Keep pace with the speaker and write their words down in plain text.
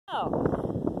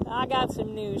Oh, I got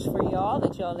some news for y'all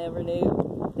that y'all never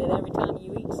knew. That every time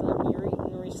you eat something, you're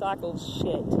eating recycled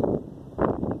shit.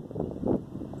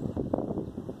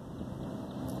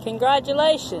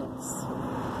 Congratulations,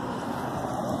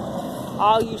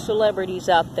 all you celebrities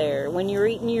out there. When you're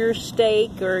eating your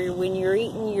steak or when you're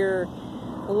eating your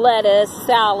lettuce,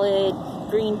 salad,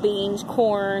 green beans,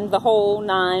 corn, the whole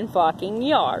 9 fucking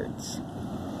yards.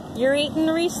 You're eating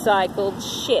recycled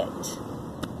shit.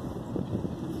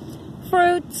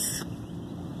 Fruits.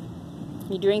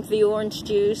 You drink the orange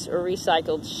juice or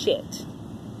recycled shit.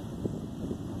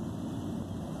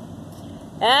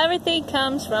 Everything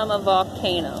comes from a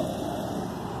volcano.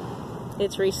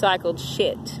 It's recycled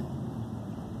shit.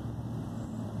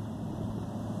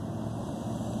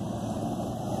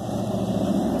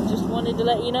 Just wanted to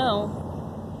let you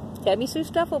know. Tammy Sue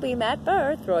Stuff will be Matt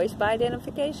Birth, Royce by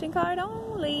identification card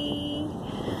only.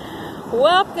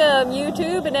 Welcome,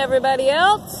 YouTube and everybody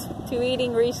else, to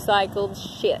eating recycled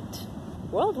shit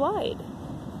worldwide.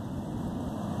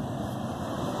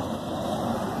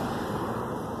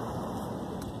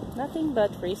 Nothing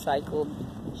but recycled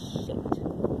shit.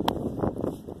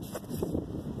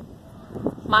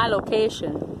 My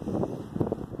location.